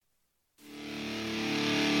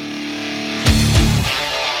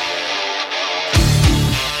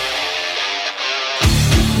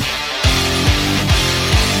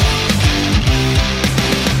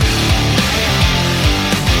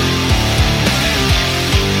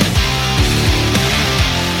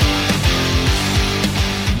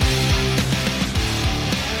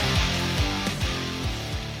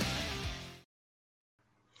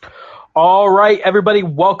All right, everybody,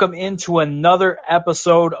 welcome into another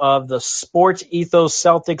episode of the Sports Ethos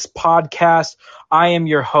Celtics podcast. I am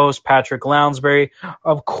your host, Patrick Lounsbury.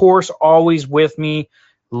 Of course, always with me,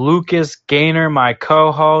 Lucas Gaynor, my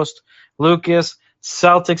co-host. Lucas,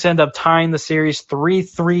 Celtics end up tying the series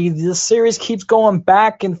 3-3. This series keeps going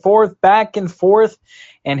back and forth,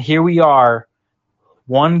 and here we are.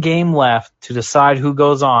 One game left to decide who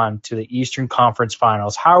goes on to the Eastern Conference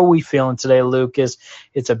Finals. How are we feeling today, Lucas?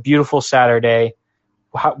 It's a beautiful Saturday.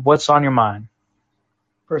 What's on your mind?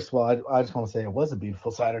 First of all, I just want to say it was a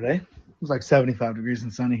beautiful Saturday. It was like 75 degrees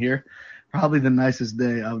and sunny here. Probably the nicest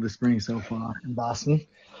day of the spring so far in Boston.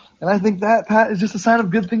 And I think that, Pat, is just a sign of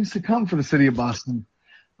good things to come for the city of Boston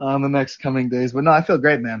in the next coming days. But no, I feel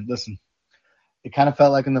great, man. Listen. It kind of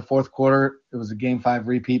felt like in the fourth quarter it was a Game 5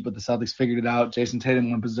 repeat, but the Celtics figured it out. Jason Tatum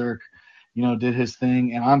went berserk, did his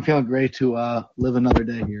thing, and I'm feeling great to live another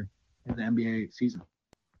day here in the NBA season.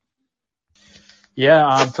 Yeah,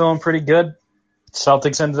 I'm feeling pretty good.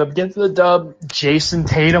 Celtics ended up getting the dub. Jason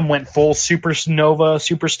Tatum went full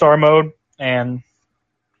superstar mode, and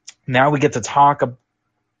now we get to talk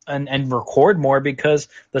and record more because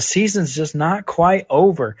the season's just not quite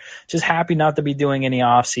over. Just happy not to be doing any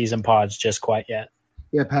off-season pods just quite yet.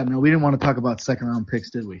 Yeah, Pat, no, we didn't want to talk about second-round picks,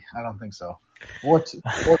 did we? I don't think so. Or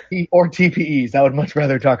TPEs. I would much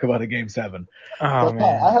rather talk about a Game 7. Oh, so, man.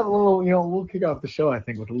 Pat, I have a little, we'll kick off the show, I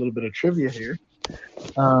think, with a little bit of trivia here.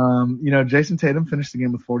 Jason Tatum finished the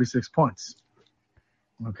game with 46 points.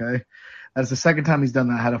 Okay? That's the second time he's done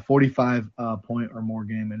that. Had a 45-point or more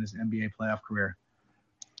game in his NBA playoff career.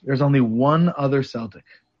 There's only one other Celtic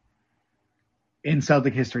in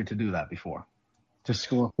Celtic history to do that before, to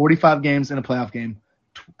score 45 games in a playoff game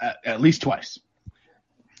at least twice.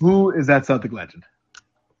 Who is that Celtic legend?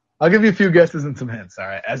 I'll give you a few guesses and some hints, all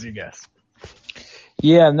right, as you guess.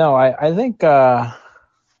 Yeah, no, I think I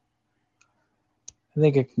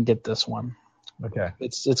can get this one. Okay.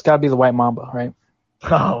 It's got to be the White Mamba, right?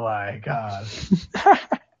 Oh, my God.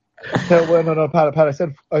 No, Pat, I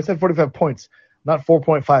said 45 points. Not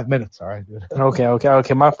 4.5 minutes, all right, dude.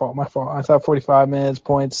 Okay. My fault. I thought 45 minutes,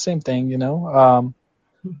 points, same thing,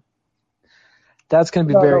 That's going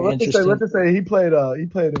to be very interesting. Let's just say he played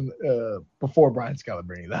in before Brian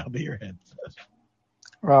Scalabrine. That'll be your hint.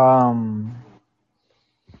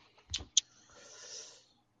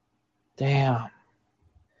 Damn.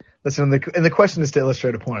 Listen, and the question is to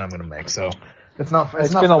illustrate a point I'm going to make. So it's been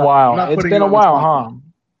a while. It's been a while, huh?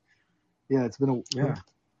 Yeah, it's been yeah.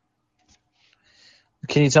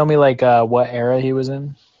 Can you tell me what era he was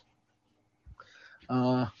in?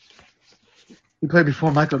 He played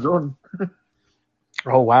before Michael Jordan.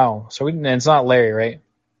 Oh wow! So it's not Larry, right?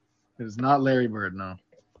 It is not Larry Bird, no.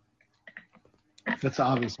 That's the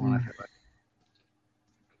obvious one. I feel like.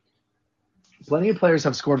 Plenty of players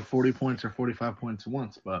have scored 40 points or 45 points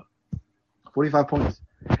once, but 45 points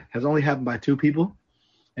has only happened by two people,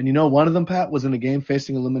 and one of them, Pat, was in a game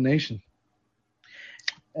facing elimination.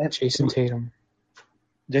 Jason Tatum.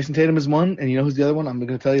 Jason Tatum is one, and who's the other one? I'm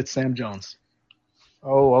going to tell you it's Sam Jones.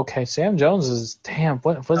 Oh, okay. Sam Jones is, damn,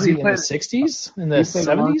 what was he in the 60s? In the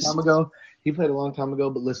 70s? He played a long time ago,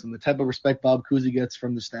 but listen, the type of respect Bob Cousy gets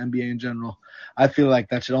from just the NBA in general, I feel like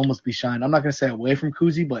that should almost be shined. I'm not going to say away from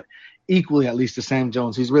Cousy, but equally at least to Sam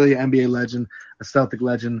Jones. He's really an NBA legend, a Celtic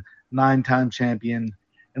legend, 9-time champion.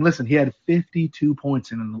 And listen, he had 52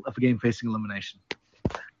 points in a game facing elimination.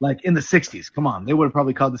 Like in the 60s. Come on. They would have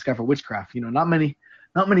probably called this guy for witchcraft.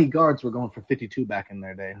 Not many guards were going for 52 back in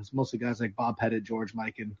their day. It was mostly guys like Bob Pettit, George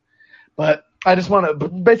Mikan. But I just want to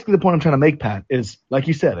 – basically the point I'm trying to make, Pat, is, like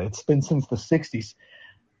you said, it's been since the 60s.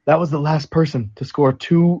 That was the last person to score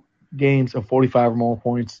 2 games of 45 or more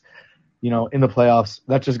points, in the playoffs.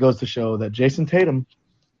 That just goes to show that Jason Tatum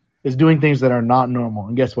is doing things that are not normal.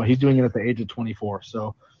 And guess what? He's doing it at the age of 24.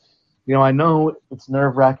 So, I know it's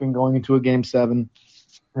nerve-wracking going into a Game 7.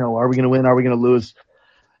 Are we going to win? Are we going to lose?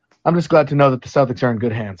 I'm just glad to know that the Celtics are in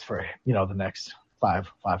good hands for, the next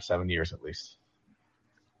 7 years at least.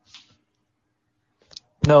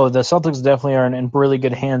 No, the Celtics definitely are in really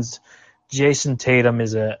good hands. Jason Tatum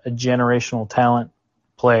is a generational talent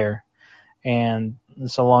player. And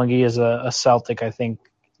so long he is a Celtic, I think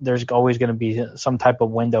there's always going to be some type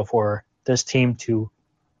of window for this team to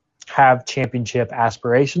have championship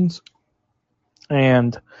aspirations.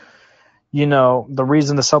 And the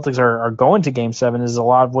reason the Celtics are going to Game 7 is a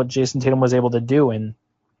lot of what Jason Tatum was able to do. And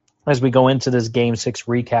as we go into this Game 6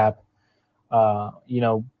 recap,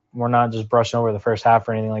 we're not just brushing over the first half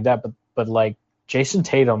or anything like that, but like Jason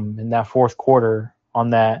Tatum in that fourth quarter on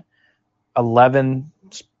that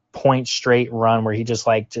 11-point straight run where he just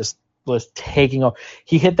was taking off.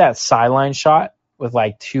 He hit that sideline shot with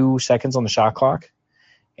like 2 seconds on the shot clock,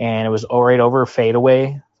 and it was right over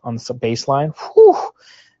fadeaway on the baseline. Whew.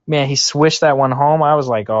 Man, he swished that one home. I was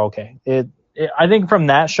like, oh, okay. I think from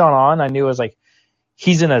that shot on, I knew it was like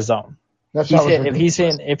he's in a zone.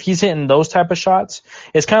 If he's hitting those type of shots,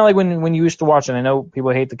 it's kind of like when you used to watch, and I know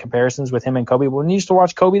people hate the comparisons with him and Kobe, but when you used to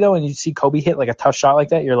watch Kobe though, and you see Kobe hit like a tough shot like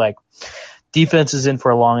that, you're like, defense is in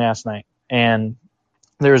for a long ass night. And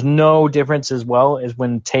there's no difference as well as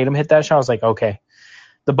when Tatum hit that shot. I was like, okay,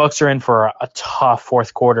 the Bucks are in for a tough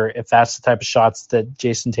fourth quarter if that's the type of shots that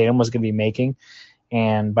Jason Tatum was going to be making.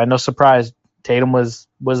 And by no surprise, Tatum was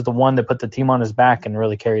the one that put the team on his back and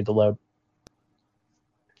really carried the load.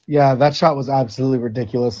 Yeah, that shot was absolutely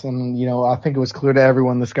ridiculous. And, I think it was clear to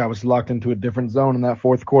everyone this guy was locked into a different zone in that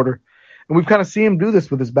fourth quarter. And we've kind of seen him do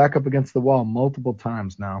this with his back up against the wall multiple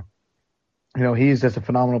times now. He's just a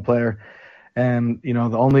phenomenal player. And,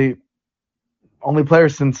 the only player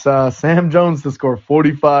since Sam Jones to score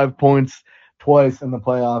 45 points twice in the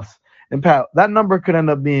playoffs. And, Pat, that number could end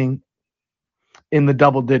up being in the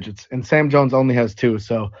double digits. And Sam Jones only has 2.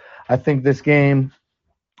 So I think this game –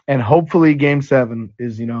 and hopefully Game 7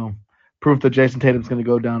 is, proof that Jason Tatum's going to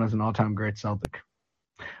go down as an all-time great Celtic.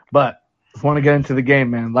 But I want to get into the game,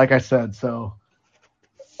 man. Like I said, so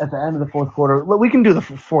at the end of the fourth quarter, we can do the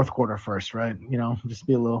fourth quarter first, right? Just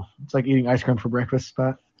be a little – it's like eating ice cream for breakfast,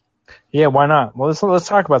 Pat. Yeah, why not? Well, let's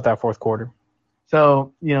talk about that fourth quarter.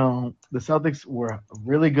 So, the Celtics were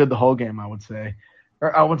really good the whole game, I would say.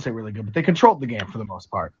 Or I wouldn't say really good, but they controlled the game for the most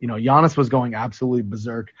part. Giannis was going absolutely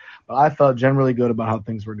berserk, but I felt generally good about how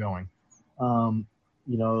things were going. Then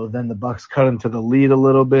the Bucks cut into the lead a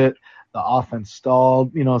little bit. The offense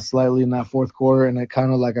stalled, slightly in that fourth quarter, and it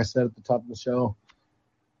kind of, like I said at the top of the show,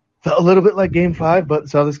 felt a little bit like Game 5, but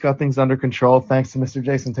Celtics got things under control thanks to Mr.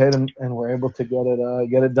 Jason Tatum, and were able to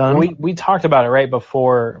get it done. We talked about it right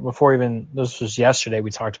before even this was yesterday. We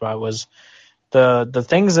talked about was the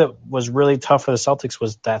things that was really tough for the Celtics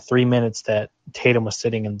was that 3 minutes that Tatum was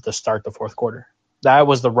sitting in to start the fourth quarter. That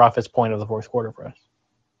was the roughest point of the fourth quarter for us.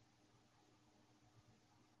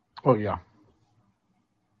 Oh, yeah.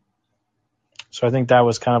 So I think that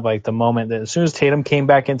was kind of like the moment that as soon as Tatum came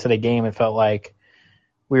back into the game, it felt like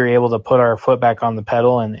we were able to put our foot back on the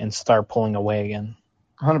pedal and start pulling away again.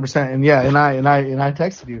 100%. And yeah, and I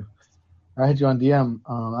texted you. I had you on DM.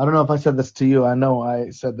 I don't know if I said this to you. I know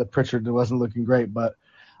I said that Pritchard wasn't looking great, but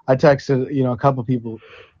I texted, a couple people.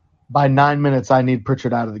 By 9 minutes, I need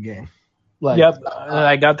Pritchard out of the game. Yep,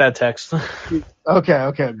 I got that text.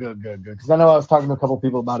 Okay, good. Because I know I was talking to a couple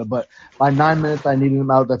people about it, but by 9 minutes, I needed him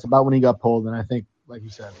out. That's about when he got pulled, and I think, like you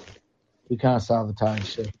said, we kind of saw the tide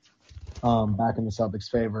shift back in the Celtics'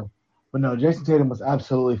 favor. But no, Jason Tatum was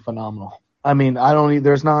absolutely phenomenal. I mean,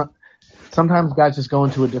 sometimes guys just go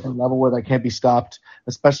into a different level where they can't be stopped,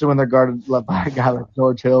 especially when they're guarded by a guy like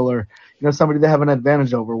George Hill or, somebody they have an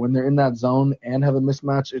advantage over. When they're in that zone and have a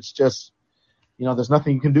mismatch, it's just, there's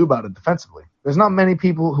nothing you can do about it defensively. There's not many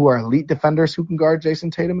people who are elite defenders who can guard Jason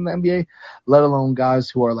Tatum in the NBA, let alone guys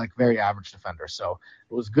who are like very average defenders. So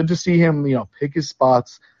it was good to see him, pick his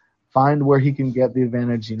spots, find where he can get the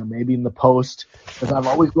advantage, maybe in the post. Because I've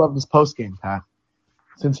always loved his post game, Pat.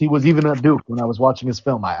 Since he was even at Duke when I was watching his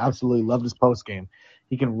film, I absolutely loved his post game.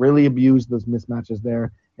 He can really abuse those mismatches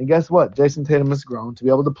there. And guess what? Jason Tatum has grown to be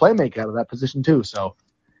able to play make out of that position too. So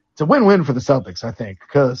it's a win-win for the Celtics, I think,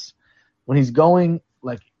 because when he's going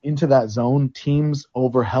into that zone, teams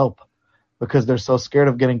overhelp because they're so scared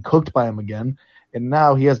of getting cooked by him again. And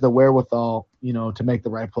now he has the wherewithal, to make the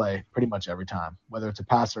right play pretty much every time, whether it's a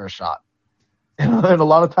pass or a shot. And a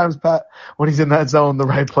lot of times, Pat, when he's in that zone, the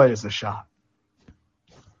right play is a shot.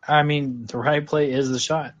 I mean, the right play is the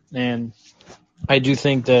shot. And I do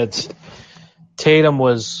think that Tatum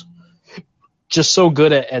was just so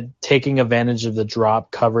good at taking advantage of the drop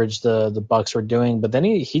coverage the Bucks were doing. But then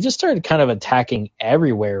he just started kind of attacking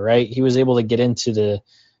everywhere, right? He was able to get into the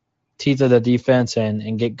teeth of the defense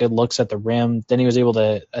and get good looks at the rim. Then he was able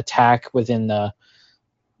to attack within the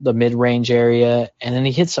mid-range area. And then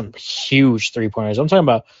he hit some huge three-pointers. I'm talking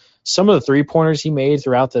about some of the three-pointers he made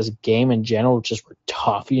throughout this game in general just were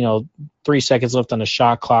tough. 3 seconds left on the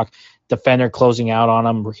shot clock, defender closing out on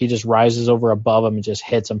him. He just rises over above him and just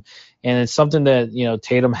hits him. And it's something that,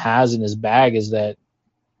 Tatum has in his bag is that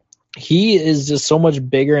he is just so much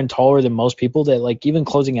bigger and taller than most people that, even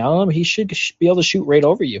closing out on him, he should be able to shoot right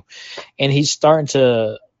over you. And he's starting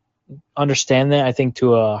to understand that, I think,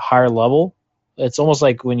 to a higher level. It's almost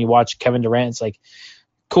like when you watch Kevin Durant, it's like,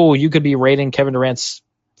 cool, you could be rating Kevin Durant's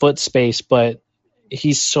foot space, but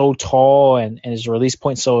he's so tall and his release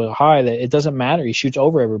point so high that it doesn't matter. He shoots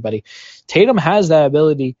over everybody. Tatum has that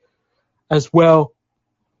ability as well.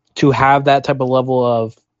 to have that type of level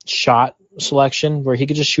of shot selection where he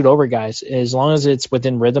could just shoot over guys as long as it's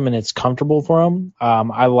within rhythm and it's comfortable for him.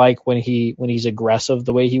 I like when he's aggressive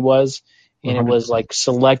the way he was, and it was 100%. like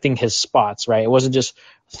selecting his spots, right? It wasn't just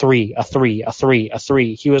three, a three, a three, a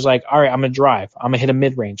three. He was like, all right, I'm gonna drive. I'm gonna hit a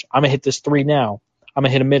mid range. I'm gonna hit this three now. I'm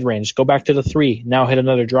gonna hit a mid range. Go back to the three. Now hit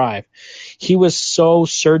another drive. He was so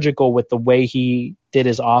surgical with the way he did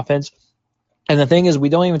his offense. And the thing is, we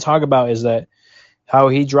don't even talk about is that how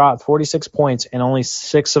he dropped 46 points and only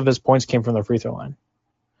 6 of his points came from the free throw line.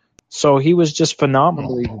 So he was just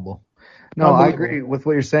phenomenal. Unbelievable. No, I agree with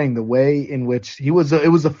what you're saying. The way in which it was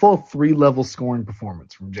a full 3-level scoring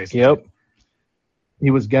performance from Jason. Yep.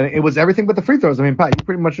 He was getting, it was everything but the free throws. I mean, Pat, you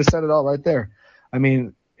pretty much just said it all right there. I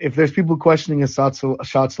mean, if there's people questioning his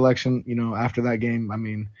shot selection, after that game, I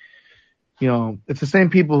mean, it's the same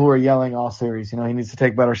people who are yelling all series, he needs to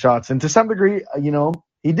take better shots. And to some degree,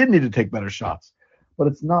 he did need to take better shots. But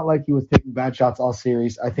it's not like he was taking bad shots all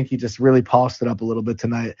series. I think he just really polished it up a little bit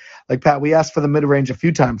tonight. Like, Pat, we asked for the mid-range a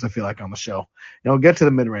few times, I feel like, on the show. Get to the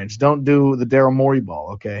mid-range. Don't do the Daryl Morey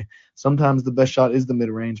ball, okay? Sometimes the best shot is the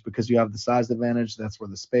mid-range because you have the size advantage. That's where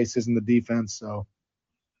the space is in the defense. So,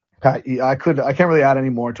 Pat, I can't really add any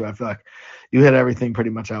more to it. I feel like you hit everything pretty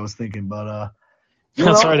much I was thinking. But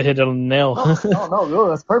That's hard to hit a nail. No,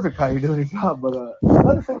 that's perfect, Pat. You're doing your job. But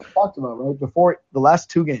another thing we talked about, right, before the last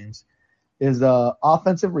 2 games is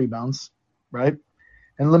offensive rebounds, right,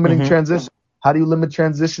 and limiting transition. How do you limit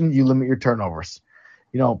transition? You limit your turnovers.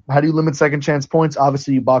 How do you limit second chance points?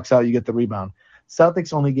 Obviously, you box out, you get the rebound.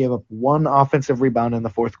 Celtics only gave up 1 offensive rebound in the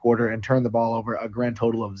fourth quarter and turned the ball over a grand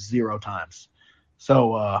total of 0 times.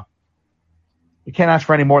 So you can't ask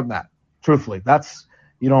for any more than that, truthfully. That's,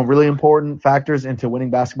 really important factors into winning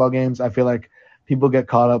basketball games. I feel like people get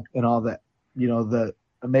caught up in all that, the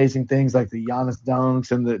amazing things like the Giannis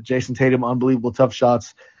dunks and the Jason Tatum unbelievable tough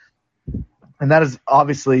shots. And that is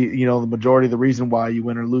obviously, the majority of the reason why you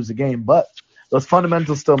win or lose a game. But those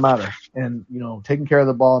fundamentals still matter. And, taking care of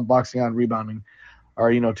the ball and boxing out and rebounding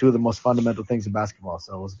are, 2 of the most fundamental things in basketball.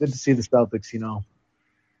 So it was good to see the Celtics,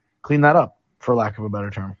 clean that up, for lack of a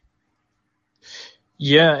better term.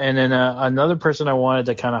 Yeah, and then another person I wanted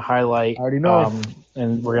to kind of highlight. I already know.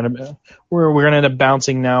 And we're gonna end up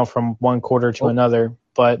bouncing now from one quarter to another,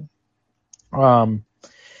 but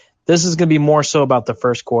this is gonna be more so about the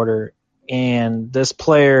first quarter. And this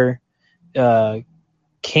player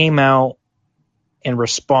came out and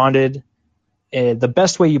responded the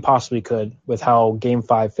best way you possibly could with how Game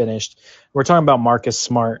 5 finished. We're talking about Marcus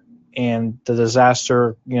Smart and the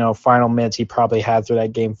disaster, final minutes he probably had through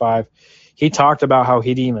that Game 5. He talked about how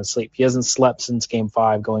he didn't even sleep. He hasn't slept since Game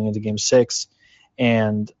 5 going into Game 6.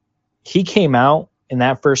 And he came out in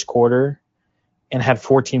that first quarter and had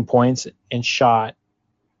 14 points and shot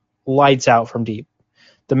lights out from deep.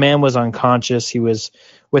 The man was unconscious. He was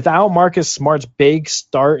without Marcus Smart's big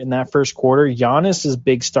start in that first quarter. Giannis's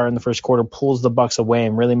big start in the first quarter pulls the Bucks away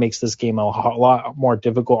and really makes this game a lot more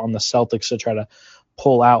difficult on the Celtics to try to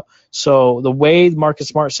pull out. So the way Marcus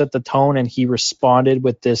Smart set the tone and he responded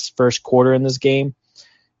with this first quarter in this game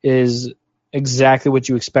is exactly what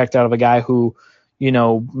you expect out of a guy who,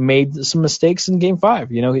 made some mistakes in Game 5.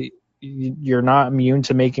 You're not immune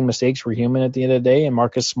to making mistakes. We're human at the end of the day, and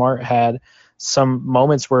Marcus Smart had some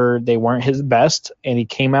moments where they weren't his best, and he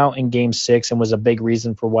came out in Game 6 and was a big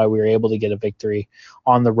reason for why we were able to get a victory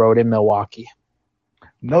on the road in Milwaukee.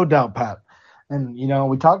 No doubt, Pat. And,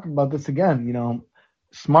 we talked about this again.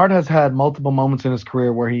 Smart has had multiple moments in his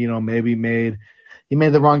career where he, maybe made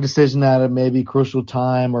the wrong decision at a maybe crucial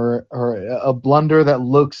time or a blunder that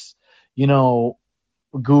looks,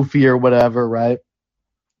 goofy or whatever, right?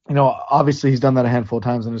 Obviously he's done that a handful of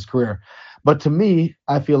times in his career. But to me,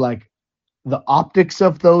 I feel like the optics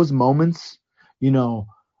of those moments,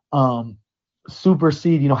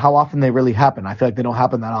 supersede, how often they really happen. I feel like they don't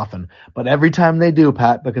happen that often. But every time they do,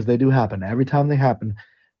 Pat, because they do happen, every time they happen,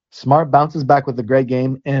 Smart bounces back with a great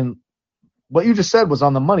game. And what you just said was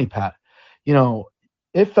on the money, Pat.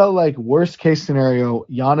 It felt like worst case scenario,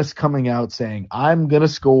 Giannis coming out saying, I'm going to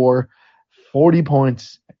score 40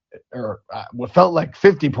 points or what felt like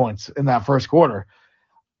 50 points in that first quarter.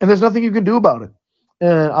 And there's nothing you can do about it.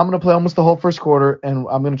 And I'm going to play almost the whole first quarter, and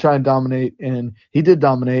I'm going to try and dominate. And he did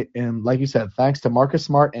dominate. And like you said, thanks to Marcus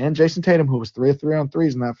Smart and Jason Tatum, who was 3 of 3 on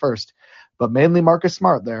threes in that first. But mainly Marcus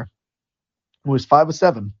Smart there, who was 5 of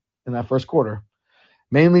 7 in that first quarter.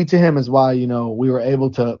 Mainly to him is why, we were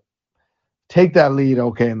able to take that lead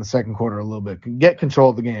in the second quarter a little bit, get control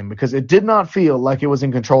of the game, because it did not feel like it was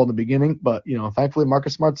in control in the beginning. But, thankfully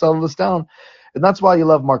Marcus Smart settled us down. And that's why you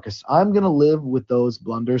love Marcus. I'm going to live with those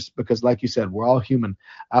blunders because, like you said, we're all human.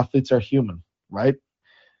 Athletes are human, right?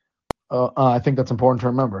 I think that's important to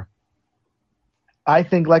remember. I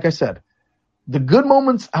think, like I said, the good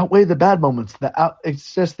moments outweigh the bad moments.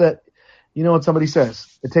 It's just that, you know what somebody says,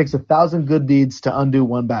 it takes 1,000 good deeds to undo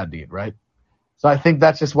one bad deed, right? So I think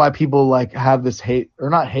that's just why people like have this hate, or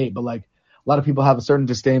not hate, but like a lot of people have a certain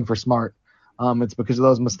disdain for Smart. It's because of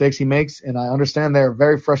those mistakes he makes, and I understand they're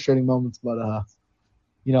very frustrating moments, but I'm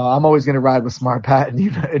always going to ride with Smart, Pat, and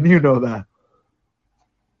you know that.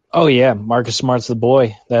 Oh yeah, Marcus Smart's the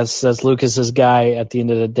boy. That's Lucas's guy at the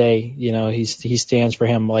end of the day. You know, he stands for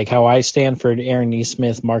him. Like how I stand for Aaron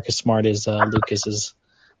Nesmith, Marcus Smart is Lucas's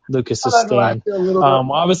stand.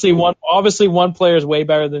 Obviously one player is way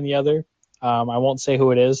better than the other. I won't say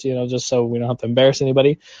who it is, just so we don't have to embarrass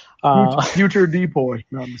anybody. Future depoy.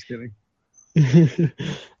 No, I'm just kidding.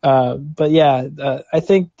 But yeah, I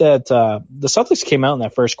think that the Celtics came out in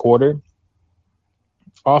that first quarter.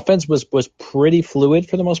 Offense was pretty fluid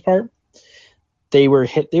for the most part. They were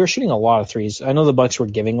shooting a lot of threes. I know the Bucks were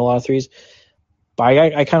giving a lot of threes, but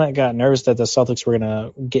I kind of got nervous that the Celtics were going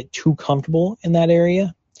to get too comfortable in that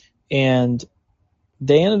area, and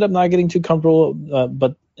they ended up not getting too comfortable.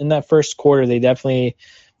 But in that first quarter, they definitely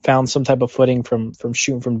found some type of footing from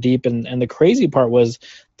shooting from deep. And the crazy part was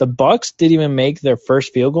the Bucks didn't even make their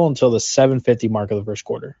first field goal until the 7:50 mark of the first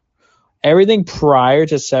quarter. Everything prior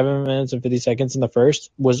to 7 minutes and 50 seconds in the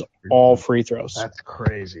first was all free throws. That's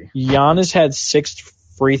crazy. Giannis had 6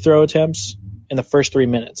 free throw attempts in the first 3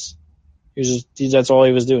 minutes. That's all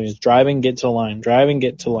he was doing. He's driving, get to the line, driving,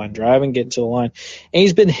 get to the line, driving, get to the line. And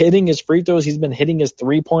he's been hitting his free throws. He's been hitting his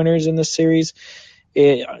three-pointers in this series.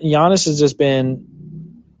 Giannis has just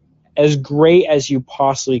been as great as you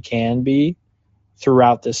possibly can be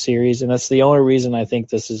throughout this series, and that's the only reason I think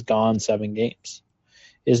this has gone 7 games.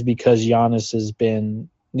 Is because Giannis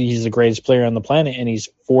he's the greatest player on the planet, and he's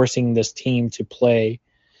forcing this team to play,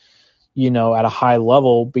 at a high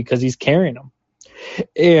level because he's carrying them.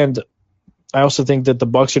 And I also think that the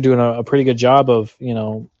Bucks are doing a pretty good job of,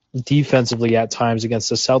 defensively at times against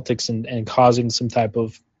the Celtics and causing some type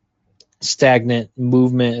of stagnant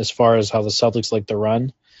movement as far as how the Celtics like to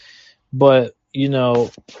run. But,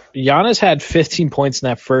 Giannis had 15 points in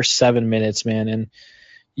that first 7 minutes, man, and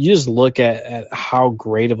you just look at how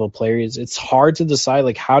great of a player he is. It's hard to decide,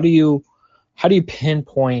 like, how do you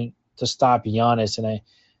pinpoint to stop Giannis? And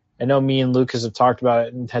I know me and Lucas have talked about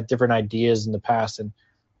it and had different ideas in the past. And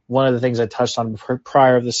one of the things I touched on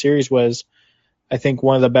prior of the series was I think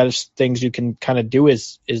one of the best things you can kind of do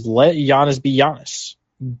is let Giannis be Giannis,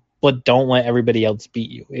 but don't let everybody else beat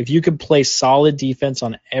you. If you could play solid defense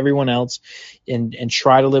on everyone else and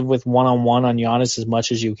try to live with one-on-one on Giannis as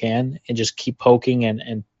much as you can and just keep poking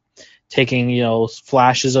and taking,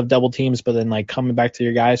 flashes of double teams, but then like coming back to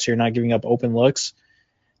your guys so you're not giving up open looks,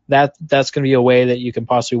 that's going to be a way that you can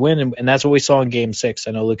possibly win. And that's what we saw in Game 6.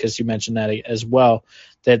 I know, Lucas, you mentioned that as well,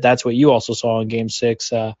 that's what you also saw in Game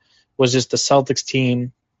 6 was just the Celtics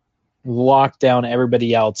team locked down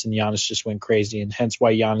everybody else, and Giannis just went crazy, and hence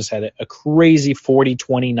why Giannis had a crazy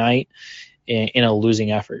 40-20 night in a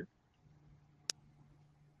losing effort.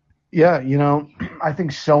 Yeah, I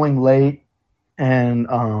think showing late and,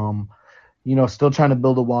 still trying to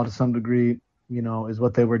build a wall to some degree, is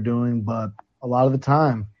what they were doing. But a lot of the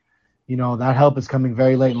time, that help is coming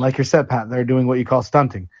very late. And like you said, Pat, they're doing what you call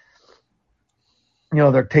stunting.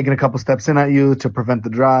 They're taking a couple steps in at you to prevent the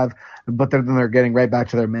drive, but then they're getting right back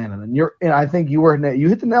to their man. And I think you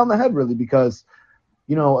hit the nail on the head, really, because,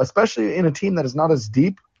 especially in a team that is not as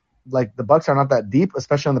deep, like the Bucks are not that deep,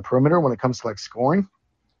 especially on the perimeter when it comes to like scoring,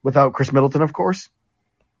 without Chris Middleton, of course.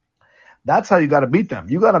 That's how you got to beat them.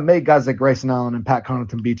 You got to make guys like Grayson Allen and Pat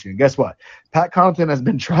Connaughton beat you. And guess what? Pat Connaughton has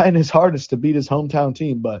been trying his hardest to beat his hometown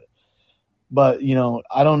team, but I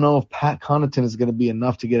don't know if Pat Connaughton is going to be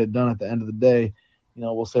enough to get it done at the end of the day.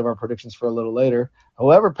 We'll save our predictions for a little later.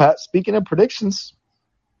 However, Pat, speaking of predictions,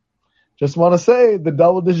 just want to say the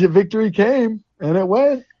double-digit victory came, and it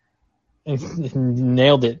went.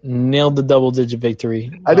 Nailed it. Nailed the double-digit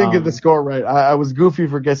victory. I didn't get the score right. I was goofy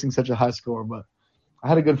for guessing such a high score, but I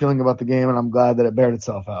had a good feeling about the game, and I'm glad that it bared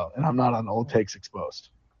itself out, and I'm not on Old Takes Exposed.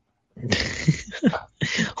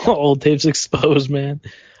 Old Tapes Exposed, man.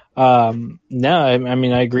 No, I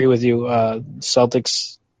mean, I agree with you.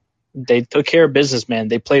 Celtics, they took care of business, man.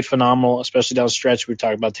 They played phenomenal, especially down the stretch. We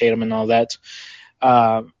talked about Tatum and all that.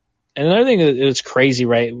 And another thing is crazy,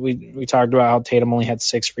 right? We talked about how Tatum only had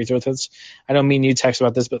 6 free throw attempts. I don't mean you text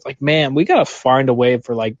about this, but like, man, we gotta find a way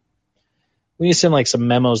for like, we need to send like some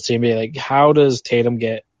memos to NBA. Like, how does Tatum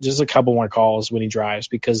get just a couple more calls when he drives?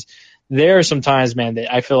 Because there are some times, man,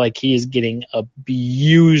 that I feel like he is getting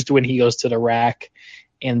abused when he goes to the rack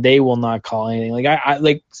and they will not call anything.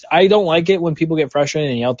 I don't like it when people get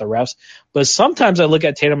frustrated and yell at the refs, but sometimes I look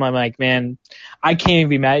at Tatum, I'm like, man, I can't even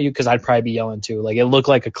be mad at you because I'd probably be yelling too. Like, it looked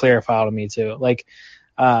like a clear foul to me too. Like,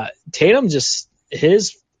 Tatum just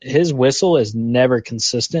his whistle is never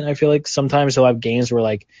consistent. I feel like sometimes he'll have games where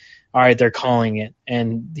like, all right, they're calling it,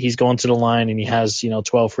 and he's going to the line and he has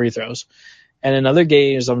 12 free throws, and in other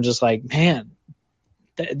games I'm just like, man,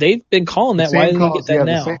 they've been calling that. Why didn't we get that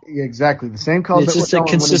now? Exactly. The same calls It's that were just a going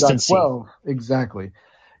when he got consistency. 12. Exactly.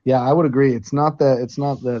 Yeah, I would agree. It's not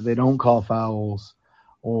that they don't call fouls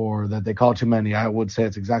or that they call too many. I would say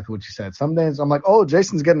it's exactly what you said. Some days I'm like, oh,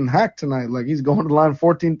 Jason's getting hacked tonight. Like, he's going to the line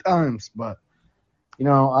 14 times. But, I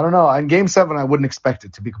don't know. In Game 7, I wouldn't expect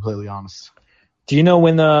it, to be completely honest. Do you know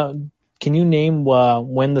can you name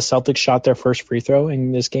when the Celtics shot their first free throw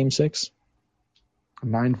in this Game 6?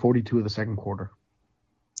 9:42 of the second quarter.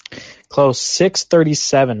 Close.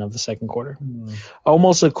 6:37 of the second quarter.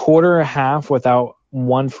 Almost a quarter and a half without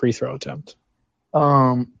one free throw attempt.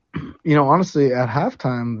 Honestly, at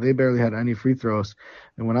halftime, they barely had any free throws.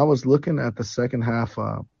 And when I was looking at the second half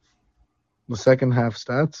stats,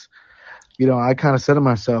 I kind of said to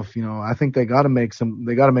myself, I think they got to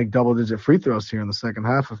make double-digit free throws here in the second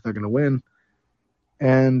half if they're going to win.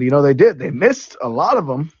 And, they did. They missed a lot of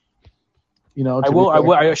them.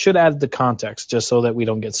 I should add the context just so that we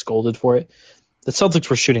don't get scolded for it. The Celtics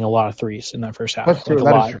were shooting a lot of threes in that first half. That's true.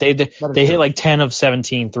 Like a lot. They hit like 10 of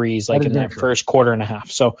 17 threes in that first quarter and a half.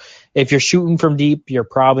 So if you're shooting from deep, you're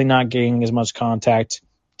probably not getting as much contact.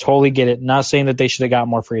 Totally get it. Not saying that they should have got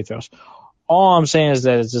more free throws. All I'm saying is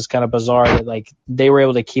that it's just kind of bizarre that they were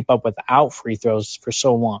able to keep up without free throws for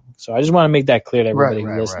so long. So I just want to make that clear to everybody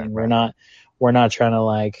listening. Right. We're not trying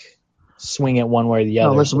to swing it one way or the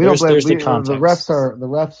other. No, listen, so there's the context. The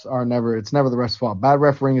refs are never. It's never the refs' fault. Bad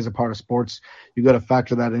refereeing is a part of sports. You got to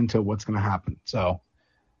factor that into what's going to happen. So,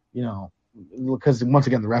 because once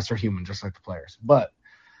again, the refs are human, just like the players. But,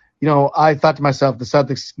 I thought to myself, the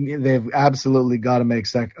Celtics, they've absolutely got to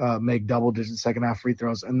make double-digit second-half free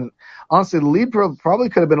throws. And honestly, the lead probably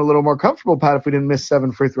could have been a little more comfortable, Pat, if we didn't miss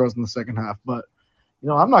 7 free throws in the second half. But,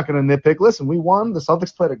 I'm not going to nitpick. Listen, we won. The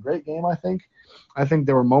Celtics played a great game, I think. I think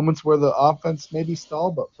there were moments where the offense maybe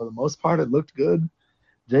stalled, but for the most part, it looked good.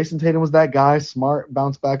 Jason Tatum was that guy, smart,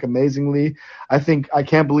 bounced back amazingly. I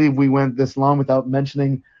can't believe we went this long without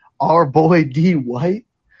mentioning our boy D. White,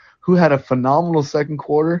 who had a phenomenal second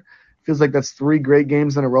quarter. Feels like that's 3 great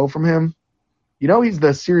games in a row from him. He's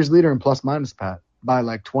the series leader in plus-minus, Pat, by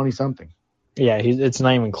 20-something. Yeah, it's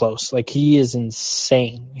not even close. He is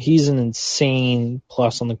insane. He's an insane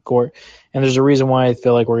plus on the court. And there's a reason why I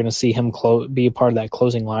feel like we're going to see him be a part of that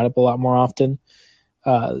closing lineup a lot more often.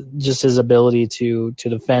 Just his ability to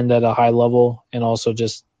defend at a high level and also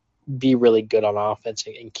just be really good on offense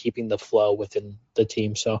and keeping the flow within the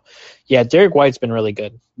team. So, yeah, Derek White's been really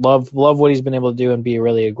good. Love what he's been able to do and be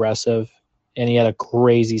really aggressive. And he had a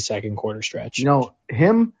crazy second quarter stretch.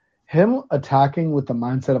 Him attacking with the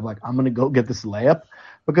mindset of I'm going to go get this layup,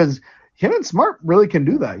 because him and Smart really can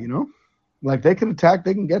do that, they can attack,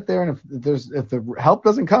 they can get there. And if the help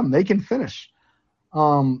doesn't come, they can finish.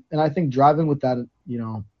 And I think driving with that,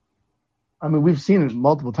 we've seen it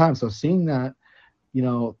multiple times. So seeing that,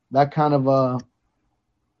 that kind of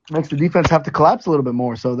makes the defense have to collapse a little bit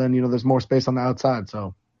more. So then, there's more space on the outside.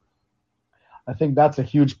 So I think that's a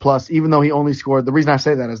huge plus, even though he only scored. The reason I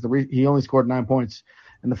say that is he only scored 9 points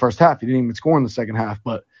in the first half. He didn't even score in the second half.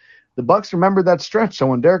 But the Bucks remembered that stretch. So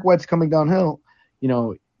when Derek White's coming downhill,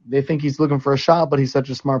 they think he's looking for a shot, but he's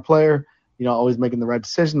such a smart player, always making the right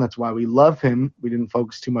decision. That's why we love him. We didn't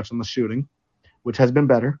focus too much on the shooting, which has been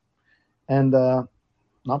better. And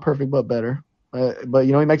not perfect, but better. But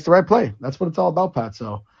he makes the right play. That's what it's all about, Pat.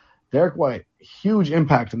 So Derek White, huge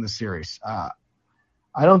impact in this series. I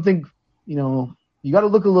don't think, you got to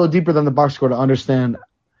look a little deeper than the box score to understand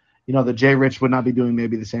that Jay Rich would not be doing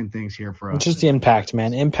maybe the same things here for us. Just the impact,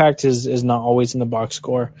 man. Impact is not always in the box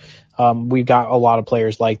score. We've got a lot of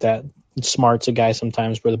players like that. Smart's a guy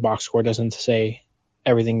sometimes where the box score doesn't say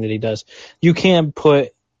everything that he does. You can't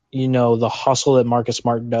put, the hustle that Marcus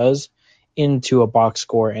Smart does into a box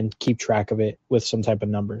score and keep track of it with some type of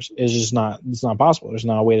numbers. It's not possible. There's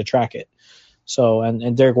not a way to track it. So,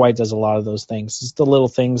 and Derek White does a lot of those things. It's the little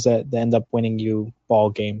things that end up winning you ball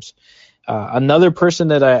games. Another person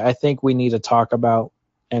that I think we need to talk about,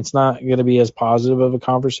 and it's not going to be as positive of a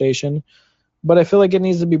conversation, but I feel like it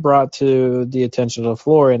needs to be brought to the attention of the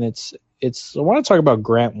floor, and it's I want to talk about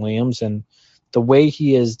Grant Williams and the way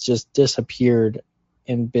he has just disappeared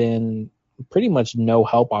and been pretty much no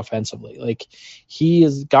help offensively. He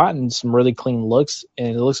has gotten some really clean looks,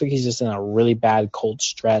 and it looks like he's just in a really bad cold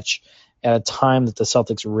stretch. at a time that the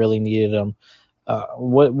Celtics really needed him.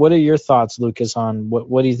 What are your thoughts, Lucas, on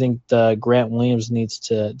what do you think Grant Williams needs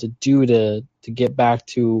to do to get back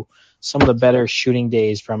to some of the better shooting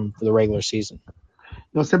days from the regular season?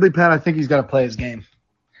 No, simply, Pat, I think he's got to play his game.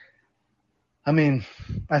 I mean,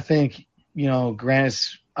 I think, Grant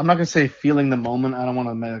is, I'm not going to say feeling the moment. I don't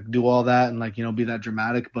want to do all that and, be that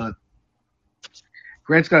dramatic, but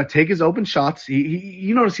Grant's got to take his open shots.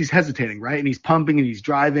 You notice he's hesitating, right? And he's pumping and he's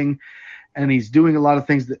driving and he's doing a lot of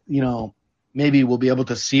things that, maybe we'll be able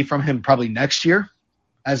to see from him probably next year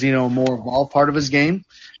as, a more evolved part of his game.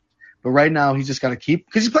 But right now he's just got to keep –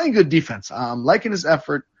 because he's playing good defense. I'm liking his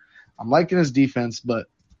effort. I'm liking his defense. But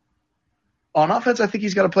on offense, I think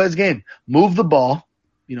he's got to play his game. Move the ball.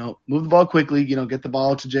 Move the ball quickly. Get the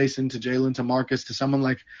ball to Jason, to Jalen, to Marcus, to someone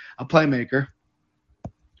like a playmaker.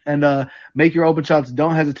 And make your open shots.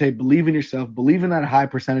 Don't hesitate. Believe in yourself. Believe in that high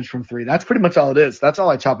percentage from three. That's pretty much all it is. That's all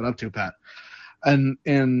I chop it up to, Pat.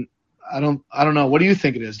 And I don't know. What do you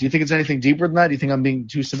think it is? Do you think it's anything deeper than that? Do you think I'm being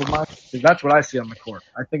too simple-minded? That's what I see on the court.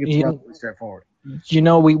 I think it's relatively straightforward.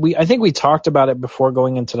 I think we talked about it before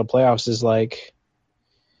going into the playoffs. Is like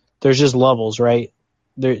there's just levels, right?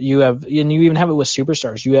 There and you even have it with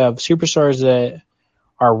superstars. You have superstars that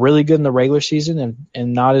are really good in the regular season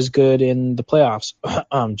and not as good in the playoffs.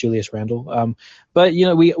 Julius Randle. But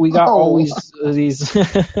we got always these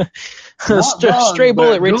stray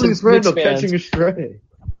bullet rates. Julius Randle catching a stray.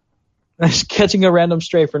 Catching a random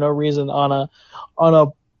stray for no reason on a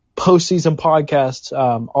postseason podcast.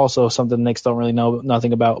 Also something the Knicks don't really know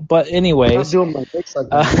nothing about. But anyways, I'm doing my Knicks like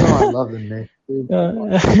that. I love them, Nick.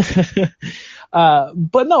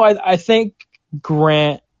 But no, I think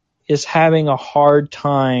Grant is having a hard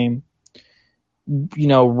time,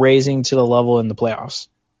 raising to the level in the playoffs,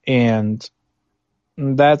 and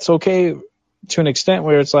that's okay to an extent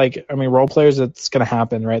where it's like, role players, that's going to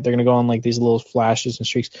happen, right? They're going to go on like these little flashes and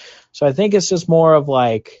streaks. So I think it's just more of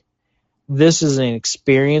like, this is an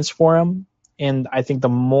experience for him. And I think the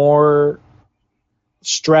more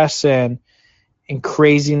stress and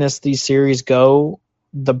craziness these series go,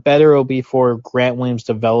 the better it'll be for Grant Williams'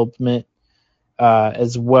 development,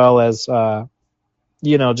 as well as,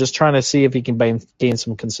 just trying to see if he can gain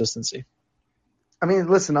some consistency.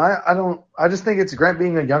 Listen, I just think it's Grant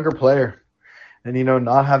being a younger player. And,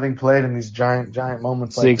 not having played in these giant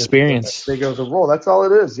moments like the experience. Big of a role. That's all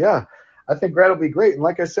it is, yeah. I think Grant will be great. And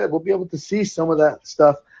like I said, we'll be able to see some of that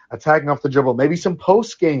stuff attacking off the dribble. Maybe some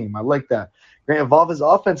post-game. I like that. Grant evolve his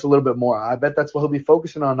offense a little bit more. I bet that's what he'll be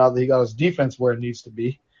focusing on now that he got his defense where it needs to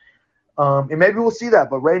be. And maybe we'll see that.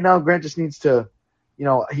 But right now, Grant just needs to,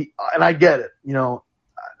 and I get it.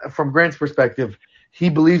 From Grant's perspective, he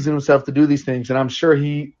believes in himself to do these things, and I'm sure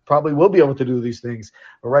he probably will be able to do these things.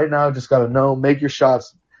 But right now, just got to make your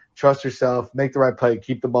shots, trust yourself, make the right play,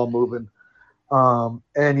 keep the ball moving.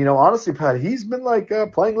 And, honestly, Pat, he's been,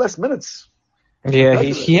 playing less minutes. Yeah,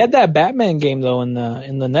 he had that Batman game, though, in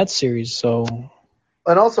the Nets series. So,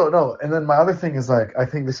 and also, no, and then my other thing is, I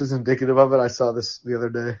think this is indicative of it. I saw this the other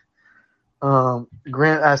day.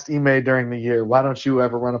 Grant asked Ime during the year, why don't you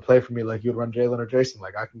ever run a play for me like you'd run Jalen or Jason?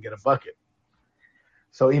 Like, I can get a bucket.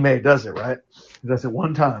 So Ime does it, right? He does it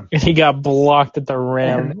one time. And he got blocked at the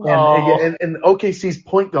rim. And OKC's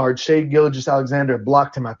point guard, Shai Gilgeous-Alexander,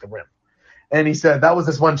 blocked him at the rim. And he said that was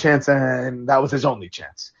his one chance and that was his only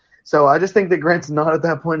chance. So I just think that Grant's not at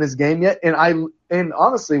that point in his game yet. And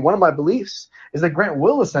honestly, one of my beliefs is that Grant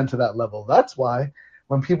will ascend to that level. That's why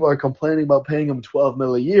when people are complaining about paying him $12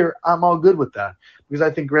 million a year, I'm all good with that. Because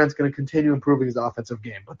I think Grant's going to continue improving his offensive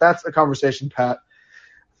game. But that's a conversation, Pat,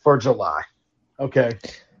 for July. Okay.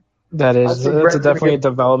 That's definitely a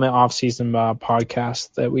development off-season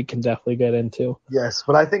podcast that we can definitely get into. Yes,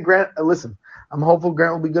 but I think Grant – listen, I'm hopeful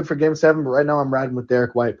Grant will be good for Game 7, but right now I'm riding with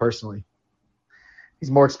Derek White personally. He's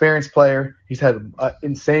a more experienced player. He's had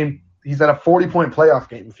he's had a 40-point playoff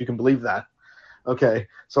game, if you can believe that. Okay,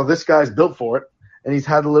 so this guy's built for it, and he's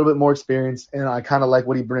had a little bit more experience, and I kind of like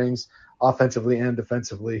what he brings offensively and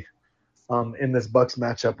defensively in this Bucks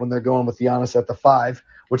matchup when they're going with Giannis at the 5,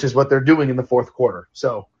 which is what they're doing in the fourth quarter.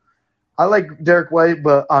 So I like Derek White,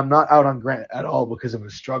 but I'm not out on Grant at all because of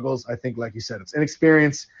his struggles. I think, like you said, it's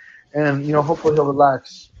inexperience, and hopefully he'll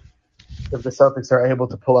relax if the Celtics are able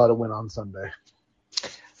to pull out a win on Sunday.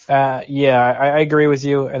 I agree with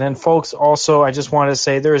you. And then, folks, also, I just wanted to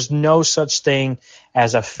say there is no such thing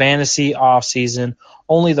as a fantasy offseason,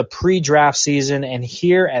 only the pre-draft season. And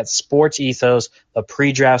here at Sports Ethos, the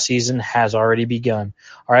pre-draft season has already begun.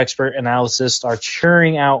 Our expert analysts are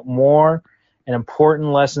churning out more and important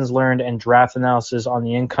lessons learned and draft analysis on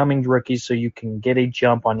the incoming rookies so you can get a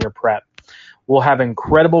jump on your prep. We'll have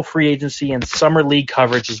incredible free agency and summer league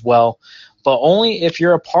coverage as well, but only if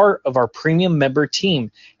you're a part of our premium member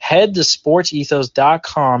team. Head to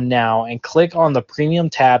sportsethos.com now and click on the premium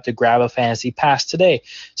tab to grab a fantasy pass today.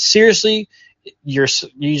 Seriously, you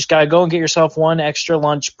just got to go and get yourself one extra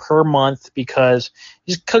lunch per month, because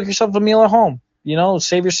you just cook yourself a meal at home.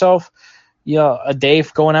 Save yourself a day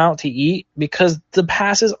for going out to eat, because the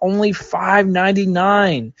pass is only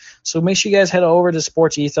 $5.99. So make sure you guys head over to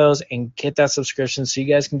Sports Ethos and get that subscription so you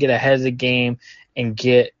guys can get ahead of the game and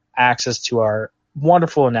get access to our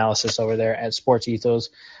wonderful analysis over there at Sports Ethos.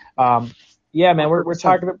 Yeah, man, we're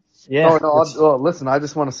talking about – yeah. Listen, I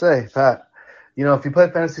just want to say, Pat, if you play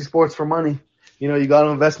fantasy sports for money, you got to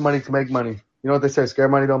invest money to make money. You know what they say, scare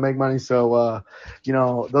money don't make money. So,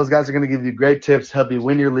 those guys are going to give you great tips, help you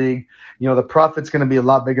win your league. The profit's going to be a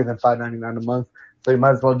lot bigger than $5.99 a month. So you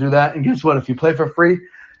might as well do that. And guess what? If you play for free,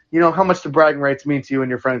 how much do bragging rights mean to you and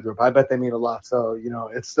your friend group? I bet they mean a lot. So,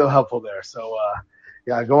 it's still helpful there. So,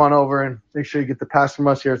 go on over and make sure you get the pass from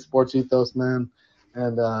us here at Sports Ethos, man.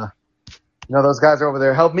 And, those guys are over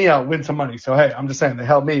there. Help me out, win some money. So, hey, I'm just saying they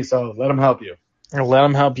help me, so let them help you. And let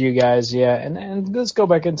them help you guys, yeah. And let's go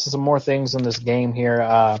back into some more things in this game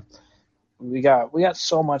here. We got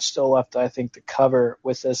so much still left, I think, to cover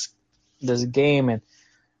with this game. And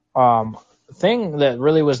thing that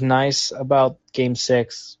really was nice about Game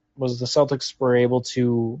 6 was the Celtics were able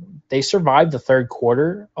to – they survived the third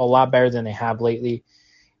quarter a lot better than they have lately.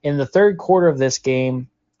 In the third quarter of this game,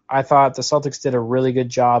 I thought the Celtics did a really good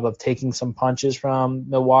job of taking some punches from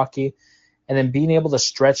Milwaukee and then being able to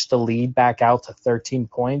stretch the lead back out to 13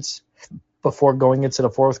 points before going into the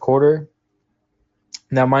fourth quarter.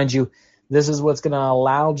 Now, mind you, this is what's going to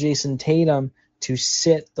allow Jason Tatum to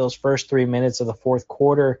sit those first 3 minutes of the fourth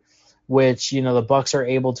quarter, which, the Bucks are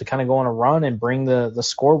able to kind of go on a run and bring the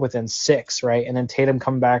score within 6, right? And then Tatum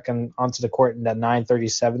come back onto the court in that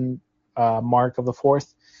 9:37 mark of the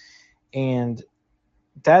fourth. And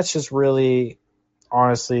that's just really,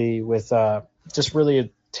 honestly, with just really a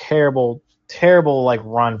terrible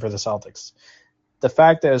run for the Celtics. The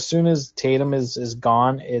fact that as soon as Tatum is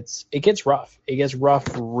gone, it gets rough. It gets rough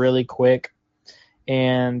really quick.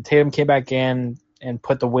 And Tatum came back in and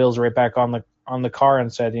put the wheels right back on the car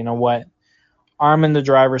and said, you know what? I'm in the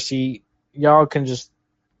driver's seat. Y'all can just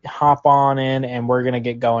hop on in and we're going to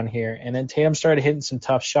get going here. And then Tatum started hitting some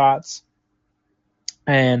tough shots.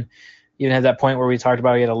 And even had that point where we talked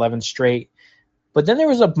about he had 11 straight. But then there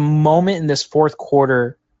was a moment in this fourth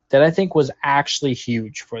quarter that I think was actually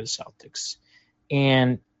huge for the Celtics.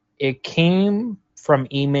 And it came from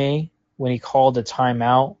Ime when he called a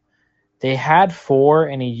timeout. They had 4,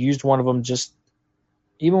 and he used one of them just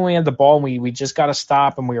 – even when we had the ball and we just got to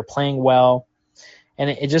stop and we were playing well.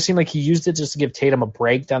 And it just seemed like he used it just to give Tatum a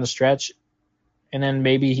break down the stretch. And then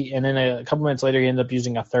a couple minutes later he ended up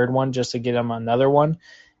using a third one just to get him another one.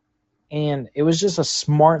 And it was just a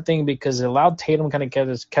smart thing because it allowed Tatum kind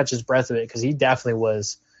of catch his breath of it, because he definitely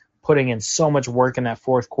was putting in so much work in that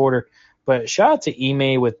fourth quarter. But shout out to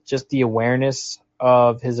Ime with just the awareness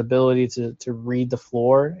of his ability to read the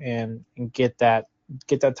floor and get that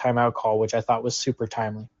timeout call, which I thought was super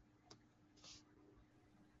timely.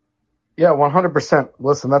 Yeah, 100%.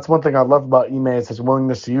 Listen, that's one thing I love about Ime is his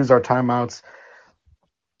willingness to use our timeouts.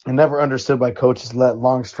 I never understood why coaches let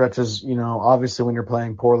long stretches, obviously when you're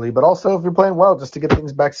playing poorly, but also if you're playing well, just to get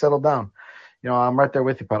things back settled down. I'm right there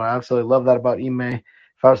with you, but I absolutely love that about Ime.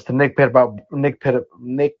 If I was to nitpick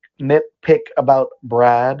about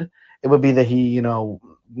Brad, it would be that he,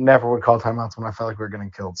 never would call timeouts when I felt like we were getting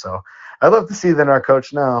killed. So I'd love to see that our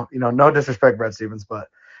coach now, no disrespect, Brad Stevens, but,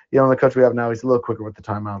 the coach we have now, he's a little quicker with the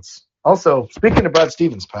timeouts. Also, speaking of Brad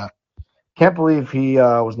Stevens, Pat, can't believe he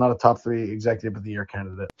was not a top 3 executive of the year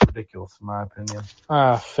candidate. Ridiculous, in my opinion.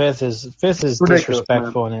 Fifth is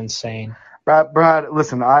disrespectful, man. And insane. Brad,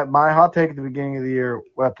 listen, my hot take at the beginning of the year,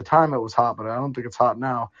 well, at the time it was hot, but I don't think it's hot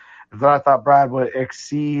now, is that I thought Brad would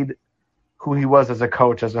exceed who he was as a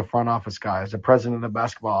coach, as a front office guy, as a president of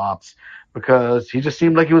basketball ops, because he just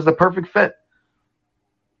seemed like he was the perfect fit.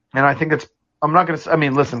 And I think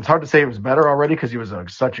listen, it's hard to say it was better already because he was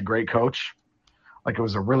such a great coach. Like, it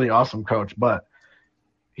was a really awesome coach, but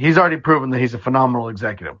he's already proven that he's a phenomenal